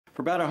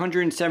For about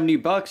 170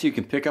 bucks, you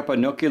can pick up a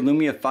Nokia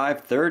Lumia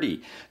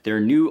 530, their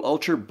new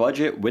ultra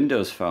budget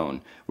Windows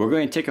phone. We're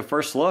going to take a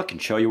first look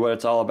and show you what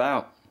it's all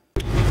about.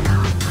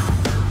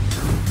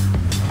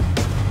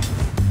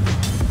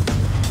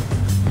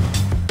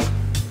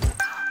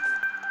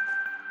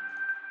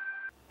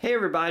 Hey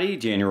everybody,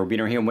 Daniel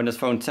Rubino here in Windows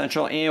Phone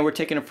Central, and we're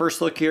taking a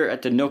first look here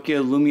at the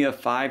Nokia Lumia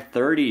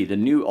 530, the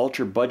new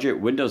ultra budget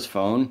Windows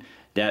phone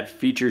that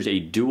features a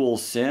dual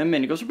SIM,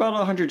 and it goes for about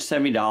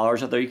 $170,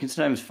 although you can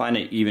sometimes find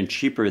it even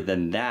cheaper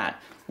than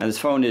that. Now this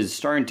phone is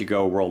starting to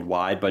go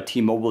worldwide, but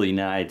T-Mobile in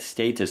the United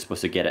States is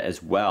supposed to get it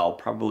as well,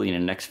 probably in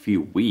the next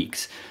few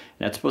weeks.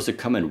 And that's supposed to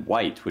come in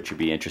white, which would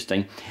be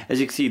interesting. As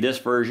you can see, this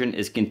version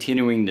is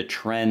continuing the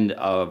trend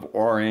of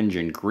orange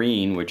and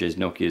green, which is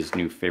Nokia's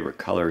new favorite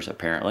colors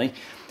apparently.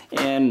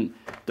 And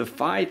the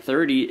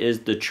 530 is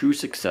the true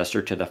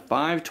successor to the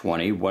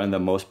 520, one of the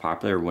most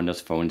popular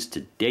Windows phones to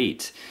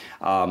date.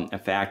 In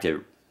fact, it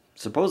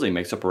supposedly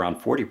makes up around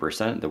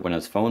 40% of the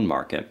Windows phone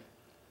market.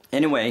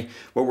 Anyway,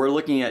 what we're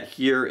looking at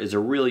here is a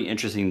really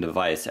interesting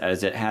device,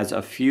 as it has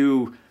a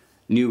few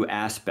new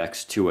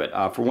aspects to it.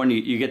 For one,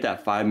 you get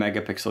that 5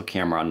 megapixel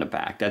camera on the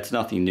back. That's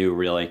nothing new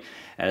really,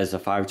 as a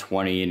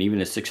 520 and even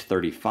a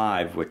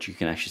 635, which you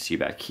can actually see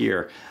back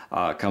here,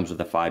 comes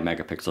with a 5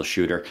 megapixel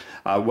shooter.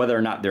 Whether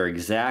or not they're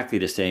exactly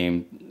the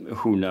same,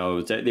 who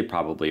knows? They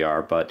probably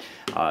are, but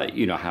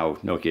you know how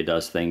Nokia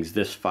does things.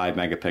 This 5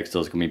 megapixel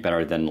is going to be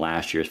better than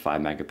last year's 5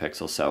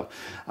 megapixel, so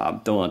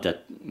don't let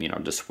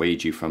that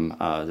dissuade you from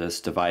this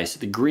device.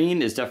 The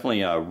green is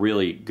definitely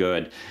really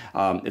good.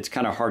 It's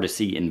kind of hard to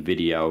see in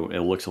video.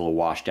 It looks a little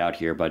washed out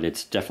here, but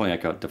it's definitely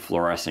like the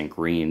fluorescent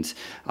greens.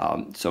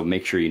 So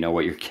make sure you know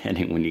what you're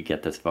getting when you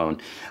get this phone.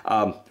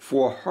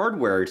 For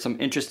hardware, some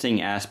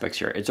interesting aspects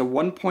here. It's a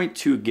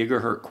 1.2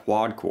 gigahertz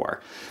quad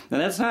core. Now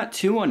that's not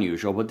too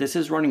unusual, but this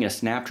is running a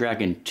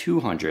Snapdragon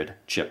 200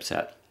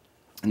 chipset.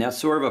 And that's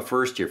sort of a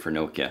first here for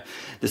Nokia.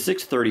 The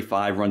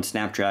 635 runs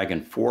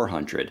Snapdragon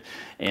 400,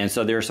 and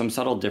so there are some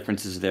subtle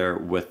differences there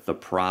with the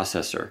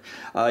processor.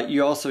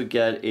 You also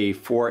get a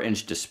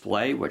 4-inch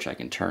display, which I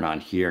can turn on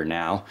here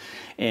now,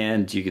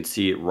 and you can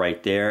see it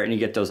right there, and you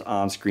get those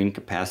on-screen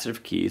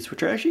capacitive keys,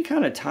 which are actually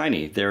kind of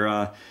tiny.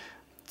 They're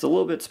it's a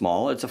little bit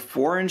small. It's a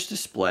 4-inch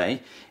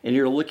display, and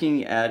you're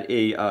looking at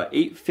a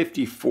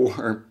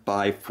 854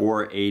 by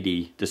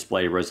 480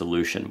 display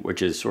resolution,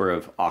 which is sort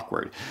of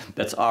awkward.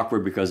 That's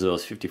awkward because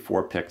those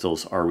 54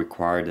 pixels are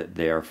required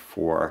there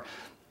for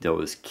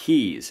those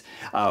keys.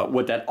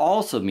 What that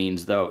also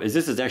means, though, is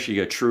this is actually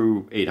a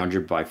true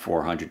 800 by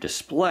 400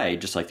 display,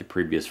 just like the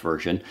previous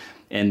version,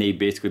 and they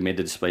basically made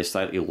the display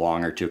slightly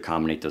longer to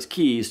accommodate those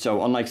keys.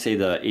 So unlike, say,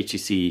 the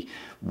HTC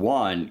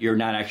One, you're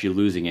not actually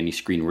losing any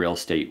screen real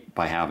estate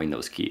by having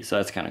those keys. So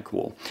that's kind of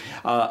cool.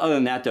 Other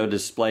than that, though, the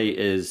display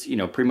is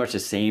pretty much the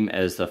same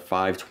as the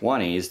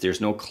 520s.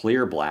 There's no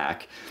clear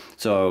black.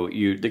 So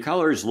the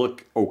colors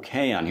look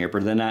okay on here,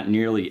 but they're not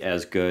nearly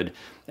as good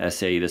as,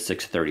 say, the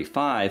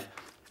 635,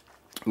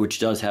 which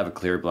does have a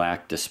clear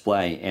black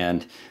display.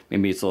 And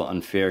maybe it's a little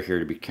unfair here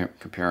to be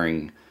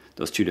comparing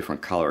those two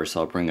different colors.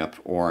 So I'll bring up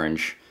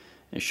orange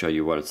and show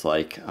you what it's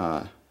like.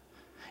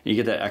 You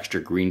get that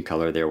extra green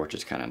color there, which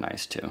is kind of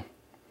nice too.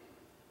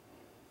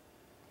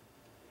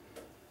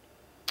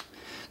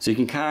 So you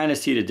can kind of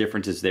see the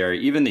differences there.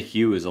 Even the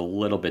hue is a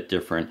little bit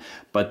different,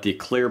 but the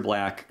clear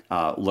black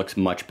looks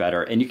much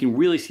better. And you can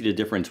really see the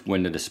difference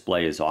when the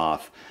display is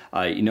off.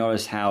 You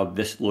notice how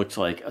this looks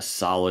like a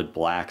solid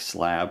black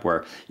slab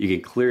where you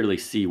can clearly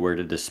see where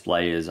the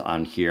display is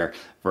on here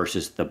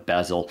versus the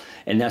bezel.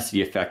 And that's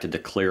the effect of the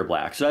clear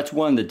black. So that's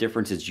one of the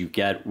differences you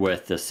get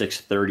with the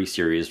 630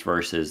 series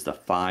versus the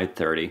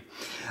 530.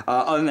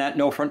 Other than that,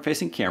 no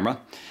front-facing camera.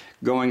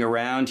 Going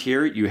around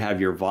here, you have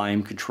your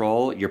volume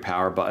control, your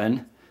power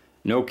button.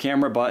 No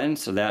camera button,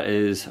 so that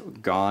is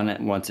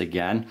gone once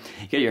again.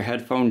 You get your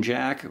headphone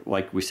jack,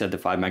 like we said, the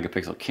 5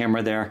 megapixel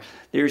camera there.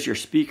 There's your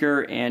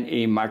speaker and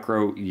a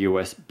micro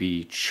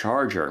USB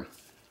charger.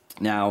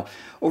 Now,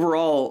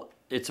 overall,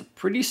 it's a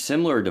pretty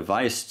similar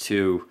device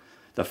to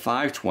the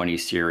 520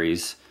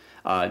 series.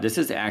 This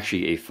is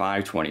actually a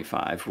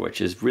 525,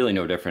 which is really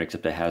no different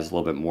except it has a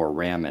little bit more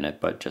RAM in it,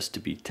 but just to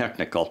be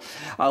technical.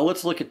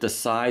 Let's look at the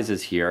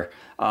sizes here.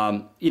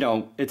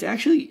 It's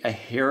actually a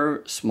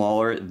hair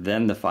smaller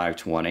than the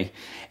 520,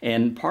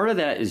 and part of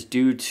that is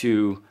due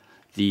to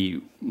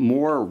the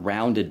more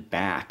rounded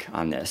back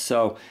on this.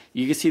 So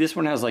you can see this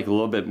one has like a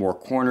little bit more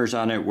corners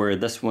on it, where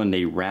this one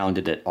they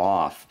rounded it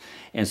off.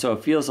 And so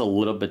it feels a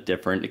little bit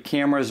different. The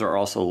cameras are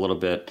also a little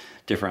bit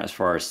different as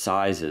far as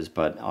sizes,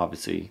 but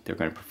obviously they're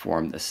going to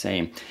perform the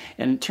same.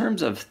 And in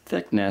terms of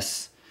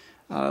thickness,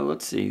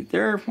 let's see,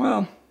 they're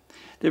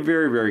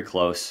very, very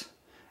close.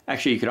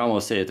 Actually, you could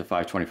almost say that the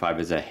 525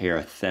 is a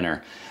hair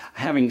thinner.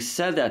 Having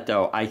said that,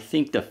 though, I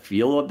think the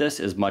feel of this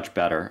is much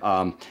better.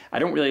 I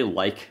don't really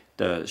like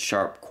the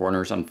sharp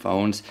corners on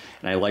phones,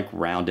 and I like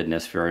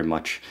roundedness very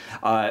much.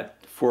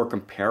 For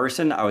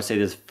comparison, I would say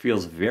this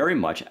feels very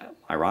much,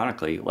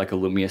 ironically, like a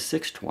Lumia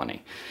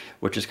 620,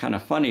 which is kind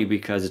of funny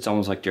because it's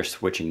almost like they're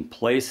switching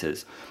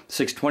places.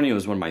 620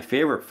 was one of my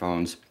favorite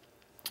phones,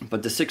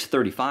 But the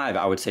 635,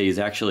 I would say, is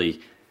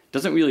actually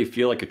doesn't really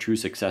feel like a true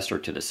successor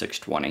to the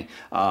 620.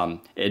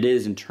 It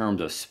is in terms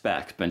of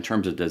specs, but in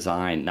terms of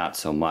design, not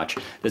so much.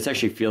 This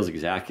actually feels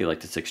exactly like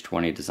the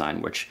 620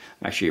 design, which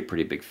I'm actually a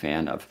pretty big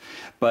fan of.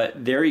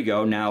 But there you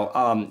go. Now,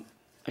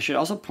 I should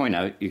also point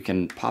out, you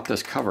can pop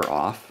this cover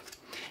off,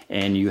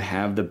 and you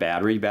have the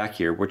battery back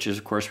here, which is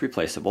of course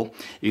replaceable.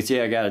 You can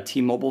see I got a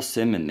T-Mobile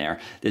SIM in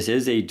there. This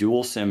is a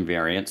dual SIM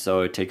variant,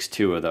 so it takes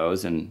 2 of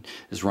those, and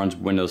this runs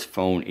Windows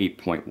Phone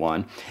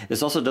 8.1.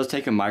 This also does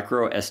take a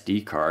micro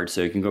SD card,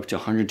 so you can go up to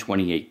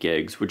 128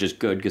 gigs, which is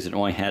good because it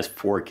only has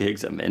 4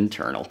 gigs of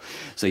internal.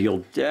 So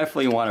you'll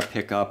definitely want to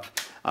pick up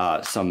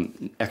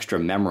some extra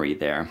memory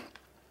there.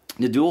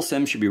 The dual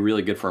SIM should be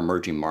really good for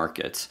emerging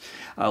markets.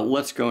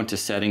 Let's go into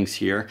settings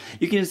here.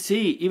 You can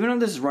see, even though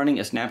this is running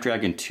a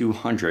Snapdragon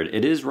 200,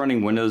 it is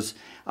running Windows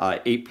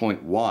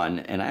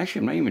 8.1, and actually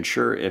I'm not even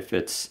sure if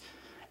it's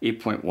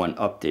 8.1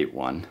 update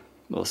 1.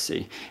 We'll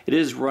see. It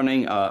is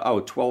running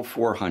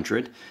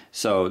 12.400,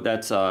 so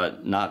that's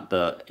not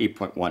the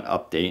 8.1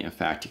 update. In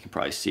fact, you can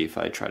probably see if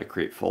I try to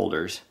create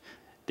folders,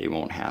 they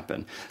won't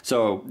happen.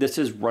 So this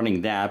is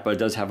running that, but it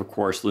does have, of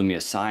course,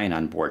 Lumia Cyan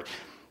on board.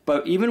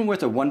 But even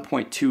with a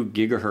 1.2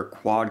 gigahertz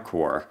quad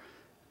core,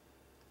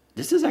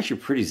 this is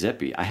actually pretty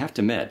zippy, I have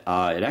to admit.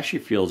 It actually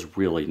feels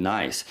really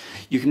nice.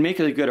 You can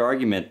make a good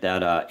argument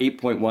that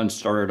 8.1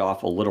 started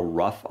off a little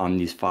rough on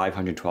these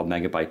 512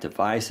 megabyte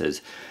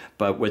devices,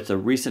 but with the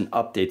recent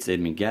updates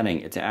they've been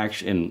getting, it's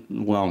actually,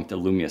 along with the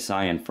Lumia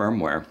Cyan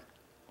firmware,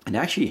 it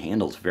actually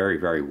handles very,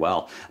 very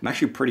well. I'm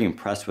actually pretty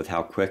impressed with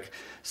how quick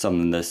some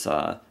of this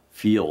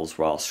feels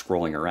while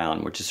scrolling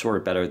around, which is sort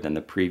of better than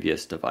the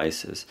previous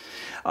devices.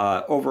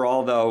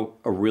 Overall, though,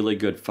 a really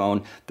good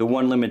phone. The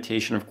one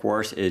limitation, of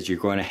course, is you're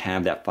going to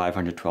have that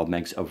 512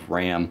 megs of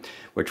RAM,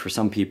 which for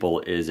some people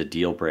is a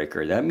deal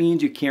breaker. That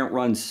means you can't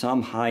run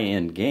some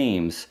high-end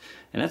games,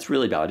 and that's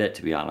really about it,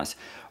 to be honest.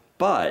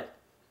 But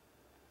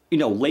you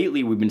know,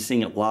 lately we've been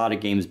seeing a lot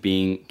of games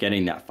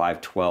getting that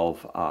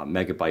 512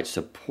 megabyte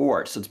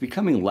support, so it's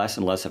becoming less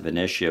and less of an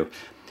issue.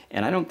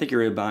 And I don't think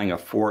you're really buying a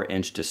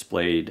 4-inch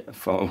displayed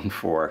phone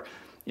for,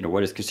 you know,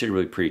 what is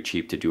considerably pretty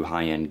cheap to do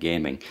high-end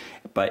gaming.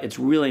 But it's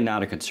really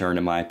not a concern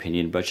in my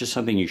opinion, but it's just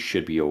something you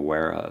should be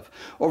aware of.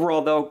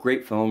 Overall though,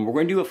 great phone. We're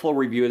going to do a full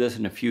review of this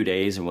in a few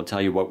days and we'll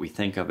tell you what we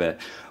think of it.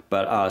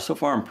 But so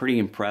far I'm pretty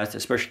impressed,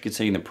 especially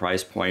considering the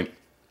price point.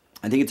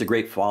 I think it's a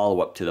great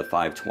follow-up to the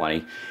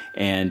 520,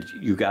 and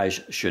you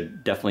guys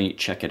should definitely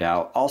check it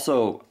out.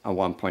 Also, I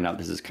want to point out,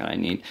 this is kind of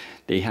neat,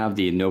 they have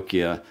the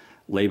Nokia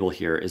label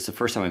here. It's the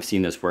first time I've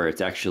seen this where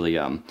it's actually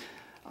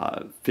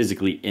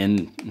physically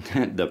in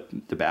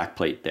the back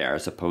plate there,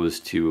 as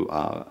opposed to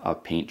a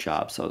paint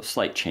job. So a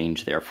slight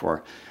change there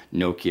for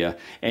Nokia.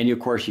 And of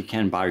course you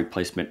can buy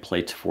replacement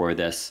plates for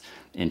this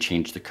and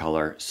change the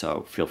color,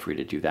 so feel free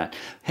to do that.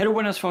 Head to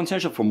Windows Phone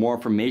Central for more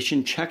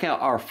information. Check out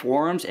our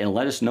forums and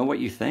let us know what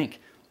you think.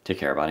 Take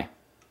care, everybody.